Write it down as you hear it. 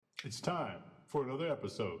It's time for another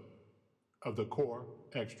episode of the Core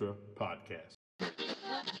Extra Podcast.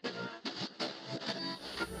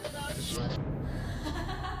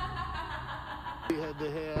 He had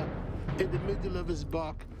the hair in the middle of his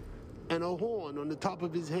buck and a horn on the top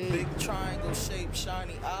of his head. Big triangle-shaped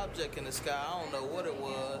shiny object in the sky. I don't know what it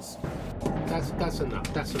was. That's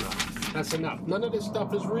enough. That's enough. None of this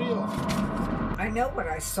stuff is real. I know what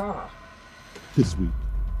I saw. This week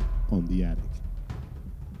on The Attic.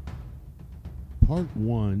 Part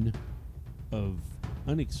 1 of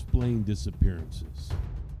Unexplained Disappearances.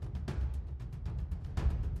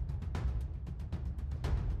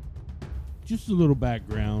 Just a little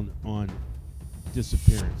background on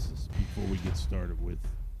disappearances before we get started with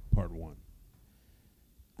Part 1.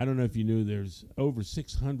 I don't know if you knew there's over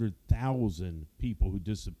 600,000 people who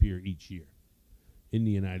disappear each year in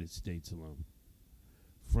the United States alone,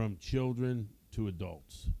 from children to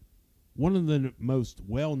adults. One of the most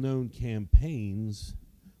well-known campaigns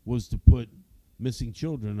was to put missing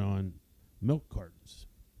children on milk cartons.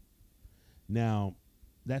 Now,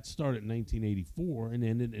 that started in 1984 and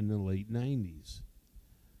ended in the late 90s.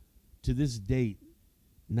 To this date,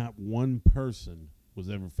 not one person was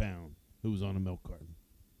ever found who was on a milk carton.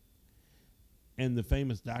 And the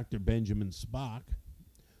famous Dr. Benjamin Spock,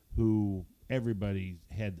 who everybody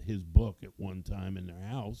had his book at one time in their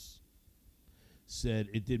house, said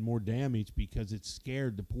it did more damage because it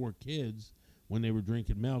scared the poor kids when they were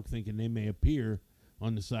drinking milk, thinking they may appear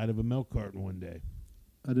on the side of a milk carton one day.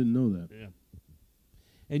 I didn't know that. Yeah.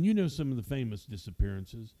 And you know some of the famous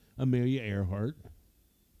disappearances. Amelia Earhart.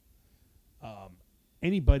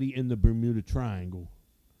 Anybody in the Bermuda Triangle,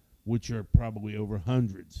 which are probably over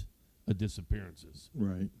hundreds of disappearances.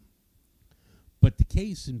 Right. But the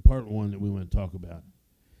case in Part 1 that we want to talk about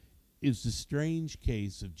is the strange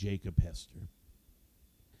case of Jacob Hester.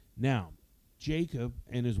 Now, Jacob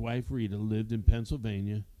and his wife Rita lived in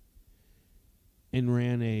Pennsylvania and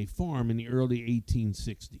ran a farm in the early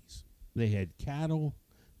 1860s. They had cattle,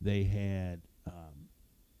 they had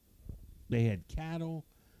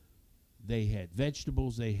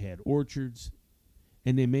vegetables, they had orchards,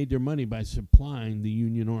 and they made their money by supplying the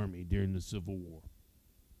Union Army during the Civil War.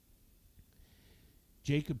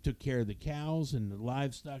 Jacob took care of the cows and the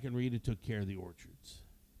livestock, and Rita took care of the orchards.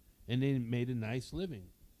 And they made a nice living.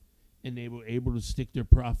 And they were able to stick their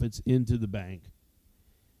profits into the bank.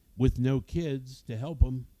 With no kids to help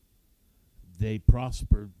them, they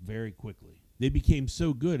prospered very quickly. They became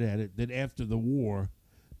so good at it that after the war,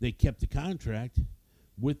 they kept the contract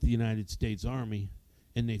with the United States Army,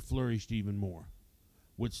 and they flourished even more,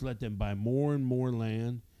 which let them buy more and more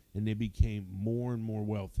land, and they became more and more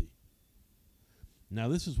wealthy. Now,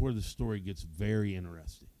 this is where the story gets very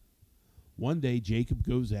interesting. One day, Jacob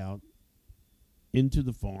goes out into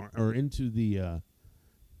the farm,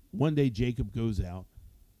 one day Jacob goes out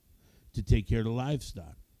to take care of the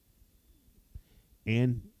livestock,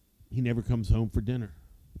 and he never comes home for dinner.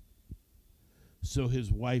 So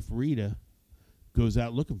his wife, Rita, goes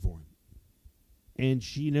out looking for him. And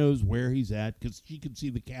she knows where he's at because she can see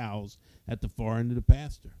the cows at the far end of the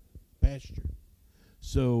pasture.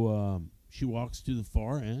 So she walks to the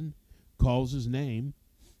far end, calls his name.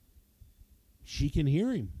 She can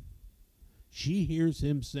hear him. She hears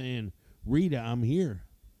him saying, "Rita, I'm here."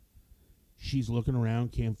 She's looking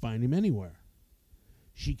around, can't find him anywhere.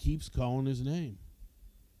 She keeps calling his name.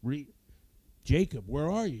 "Jacob,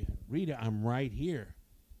 where are you?" "Rita, I'm right here."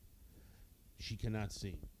 She cannot see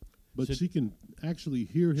him. But So she can actually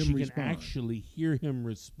hear him respond. She can actually hear him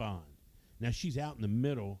respond. Now, she's out in the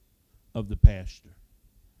middle of the pasture.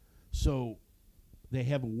 So they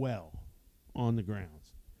have a well on the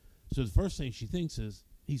grounds. So the first thing she thinks is,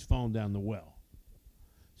 he's fallen down the well.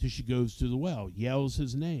 So she goes to the well, yells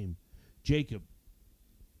his name. "Jacob,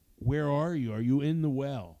 where are you? Are you in the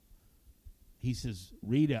well?" He says,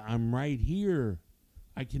 "Rita, I'm right here.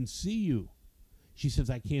 I can see you." She says,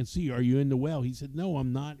 "I can't see you. Are you in the well?" He said, "No,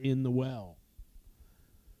 I'm not in the well."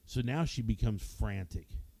 So now she becomes frantic.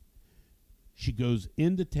 She goes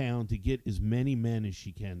into town to get as many men as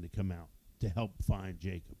she can to come out to help find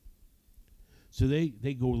Jacob. So they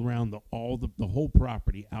go around the whole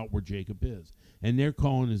property out where Jacob is. And they're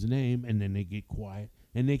calling his name, and then they get quiet,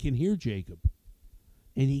 and they can hear Jacob.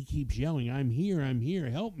 And he keeps yelling, I'm here,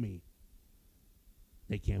 help me."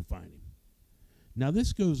 They can't find him. Now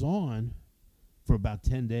this goes on for about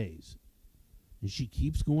 10 days. And she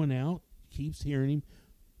keeps going out, keeps hearing him.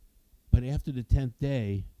 But after the 10th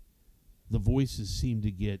day, the voices seem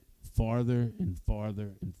to get farther and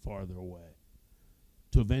farther and farther away.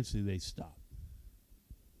 So eventually they stop.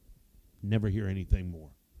 Never hear anything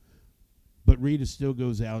more. But Rita still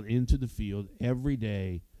goes out into the field every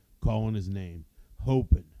day calling his name,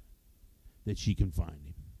 hoping that she can find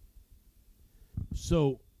him.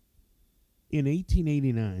 So in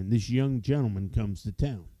 1889, this young gentleman comes to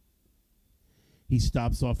town. He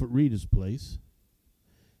stops off at Rita's place,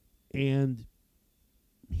 and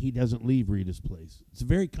he doesn't leave Rita's place. It's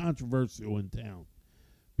very controversial in town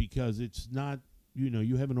because it's not,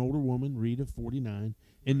 you have an older woman, Rita, 49,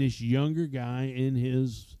 and this younger guy in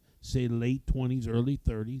his, say, late 20s, early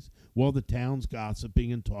 30s, while the town's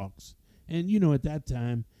gossiping and talks. And, at that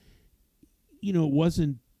time,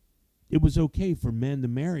 it was okay for men to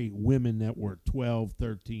marry women that were 12,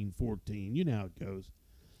 13, 14. You know how it goes.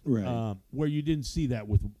 Right. Where you didn't see that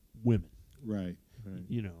with women. Right.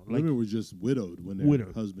 Women were just widowed when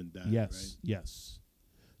their husband died. Yes, yes.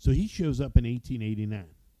 So he shows up in 1889.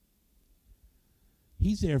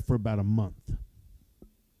 He's there for about a month.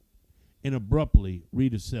 And abruptly,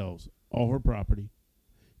 Rita sells all her property,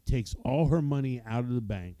 takes all her money out of the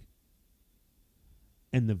bank,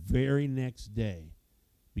 and the very next day,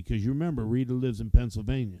 because you remember Rita lives in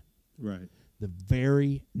Pennsylvania. Right. The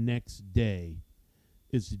very next day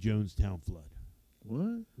is the Jonestown flood.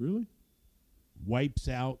 What? Really? Wipes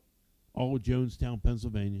out all of Jonestown,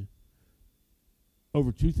 Pennsylvania.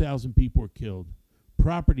 Over 2,000 people are killed.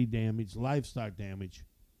 Property damage, livestock damage.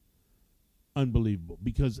 Unbelievable.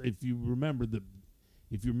 Because if you remember the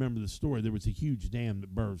story, there was a huge dam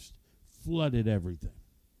that burst, flooded everything.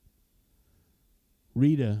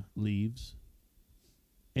 Rita leaves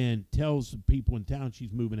and tells the people in town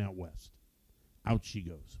she's moving out west. Out she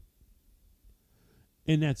goes.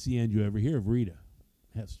 And that's the end you ever hear of Rita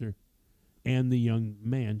Hester and the young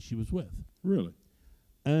man she was with. Really?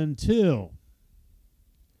 Until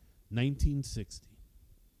 1960.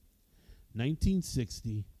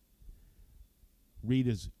 1960,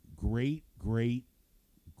 Rita's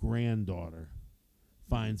great-great-granddaughter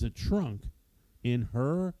finds a trunk in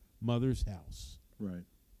her mother's house. Right.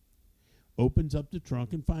 Opens up the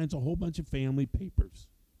trunk and finds a whole bunch of family papers.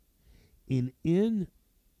 And in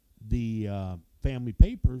the family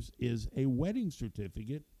papers is a wedding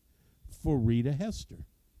certificate for Rita Hester.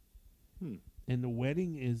 And the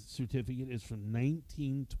wedding certificate is from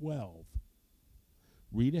 1912.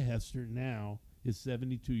 Rita Hester now is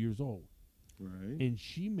 72 years old. Right. And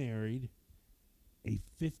she married a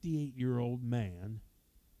 58-year-old man.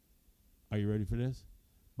 Are you ready for this?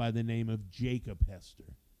 By the name of Jacob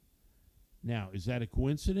Hester. Now, is that a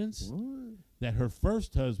coincidence? What? That her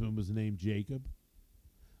first husband was named Jacob?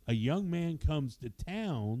 A young man comes to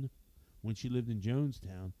town when she lived in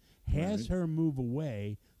Jonestown, has her move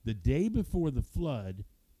away the day before the flood,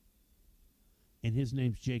 and his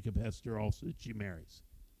name's Jacob Hester also that she marries.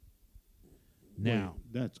 Now,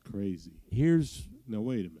 Wait, that's crazy. Now,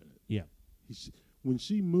 wait a minute. Yeah. When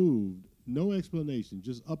she moved, no explanation,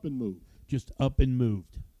 just up and moved. Just up and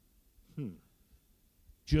moved.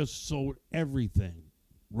 Just sold everything.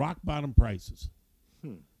 Rock bottom prices.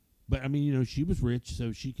 But, she was rich,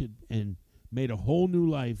 so she could, and made a whole new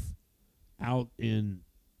life out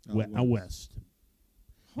west.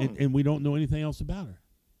 And we don't know anything else about her.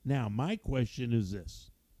 Now, my question is this.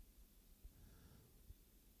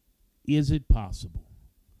 Is it possible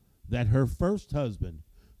that her first husband,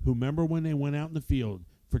 who remember when they went out in the field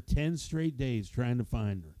for 10 straight days trying to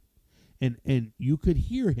find her, and you could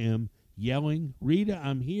hear him yelling, Rita,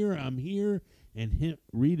 I'm here, and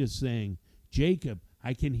Rita saying, Jacob,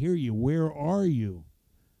 I can hear you, where are you?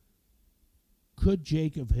 Could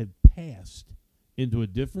Jacob have passed into a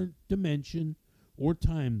different dimension or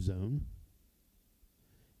time zone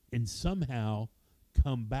and somehow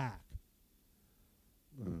come back,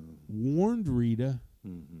 warned Rita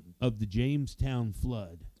of the Jamestown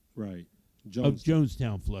flood. Right. Of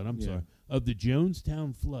Jonestown flood, sorry. Of the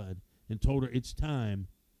Jonestown flood, and told her it's time,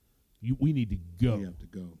 we need to go. We have to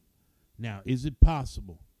go. Now, is it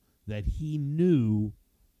possible that he knew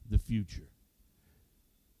the future?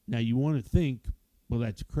 Now, you want to think, well,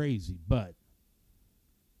 that's crazy, but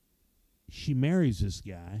she marries this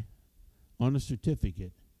guy on a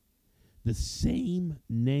certificate, the same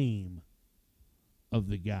name of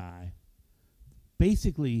the guy,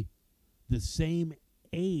 basically the same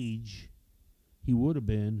age he would have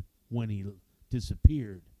been when he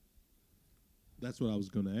disappeared. That's what I was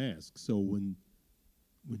going to ask. So when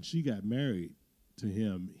she got married to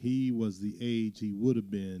him, he was the age he would have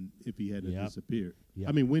been if he hadn't disappeared. Yep.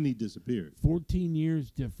 I mean, when he disappeared. 14 years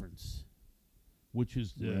difference, which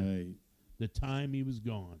is the time he was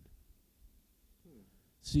gone.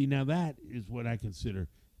 See, now that is what I consider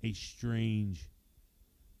a strange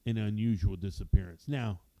and unusual disappearance.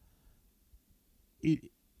 Now,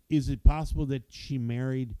 is it possible that she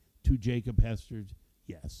married two Jacob Hesters?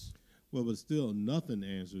 Yes. Well, but still, nothing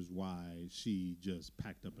answers why she just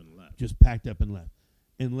packed up and left. Just packed up and left.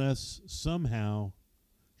 Unless somehow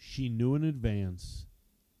she knew in advance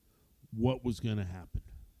what was going to happen.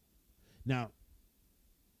 Now,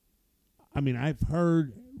 I mean, I've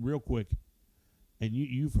heard, real quick, and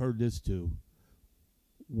you've heard this too,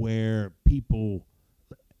 where people,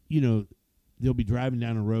 they'll be driving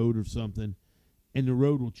down a road or something, and the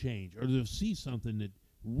road will change, or they'll see something that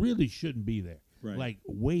really shouldn't be there. Right. Like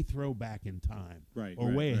way throwback in time, Right, or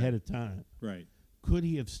right, way right. ahead of time. Right. Could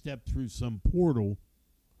he have stepped through some portal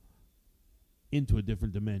into a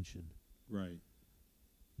different dimension Right.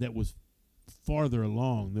 that was farther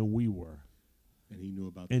along than we were, And he knew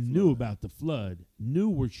about and the knew flood. about the flood, knew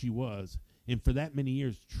where she was, and for that many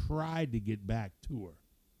years tried to get back to her,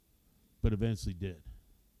 but eventually did.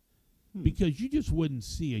 Because you just wouldn't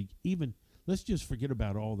see even. Let's just forget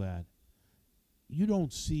about all that. You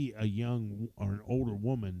don't see a young or an older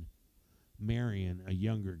woman marrying a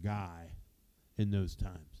younger guy in those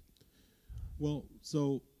times. Well,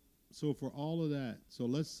 so for all of that, so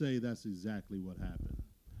let's say that's exactly what happened.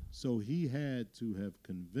 So he had to have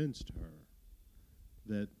convinced her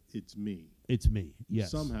that it's me. It's me.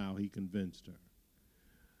 Yes. Somehow he convinced her.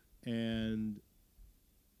 And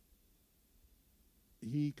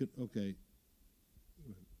he could, okay.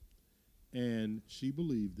 And she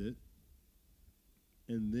believed it.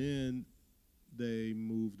 And then they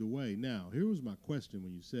moved away. Now, here was my question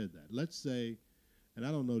when you said that. Let's say, and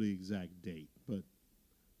I don't know the exact date, but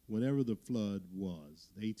whenever the flood was,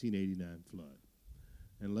 the 1889 flood,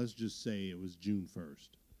 and let's just say it was June 1st,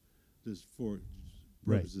 just for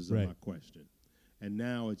purposes of my question. And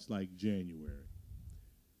now it's like January.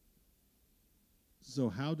 So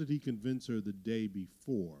how did he convince her the day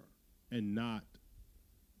before and not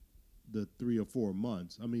the 3 or 4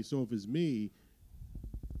 months? I mean, so if it's me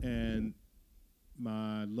and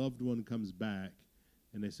my loved one comes back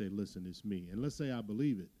and they say, listen, it's me. And let's say I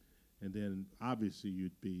believe it. And then obviously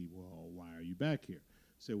you'd be, well, why are you back here?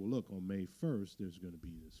 Say, well, look, on May 1st, there's going to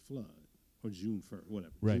be this flood. Or June 1st,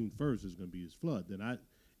 whatever. Right. June 1st, there's going to be this flood. Then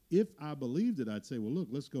if I believed it, I'd say, well, look,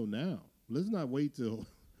 let's go now. Let's not wait till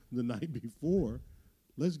the night before.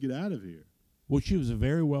 Let's get out of here. Well, she was a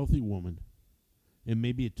very wealthy woman, and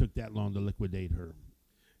maybe it took that long to liquidate her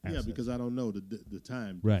assets. Yeah, because I don't know the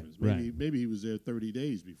time Right, difference. Maybe he was there 30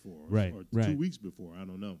 days before, Right, or right. 2 weeks before. I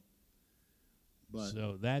don't know. But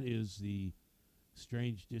So that is the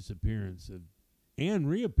strange disappearance and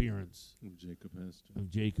reappearance Jacob Hester, of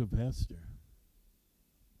Jacob Hester.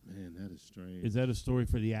 man, that is strange. Is that a story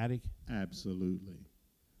for the attic? Absolutely.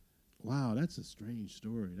 Wow, that's a strange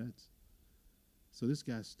story. So this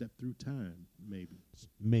guy stepped through time, maybe.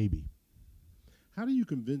 Maybe. How do you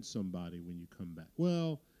convince somebody when you come back?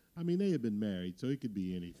 Well, I mean, they had been married, so it could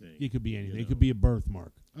be anything. It could be anything. You It could know. be a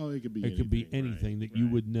birthmark. Oh, it could be It anything. could be right, anything that you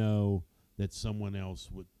right. would know that someone else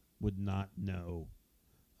would not know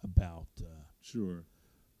about. Sure.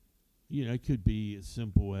 It could be as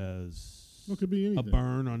simple as Well, it could be anything. a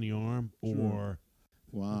burn on the arm, Sure. or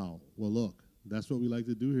Wow. Well, look, that's what we like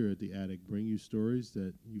to do here at The Attic, bring you stories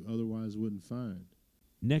that you otherwise wouldn't find.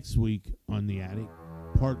 next week on the attic,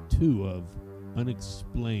 part 2 of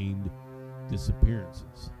unexplained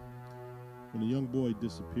disappearances. When a young boy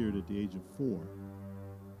disappeared at the age of 4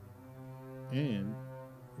 and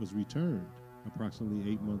was returned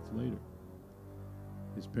approximately 8 months later.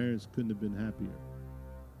 His parents couldn't have been happier.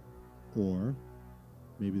 Or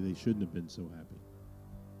maybe they shouldn't have been so happy.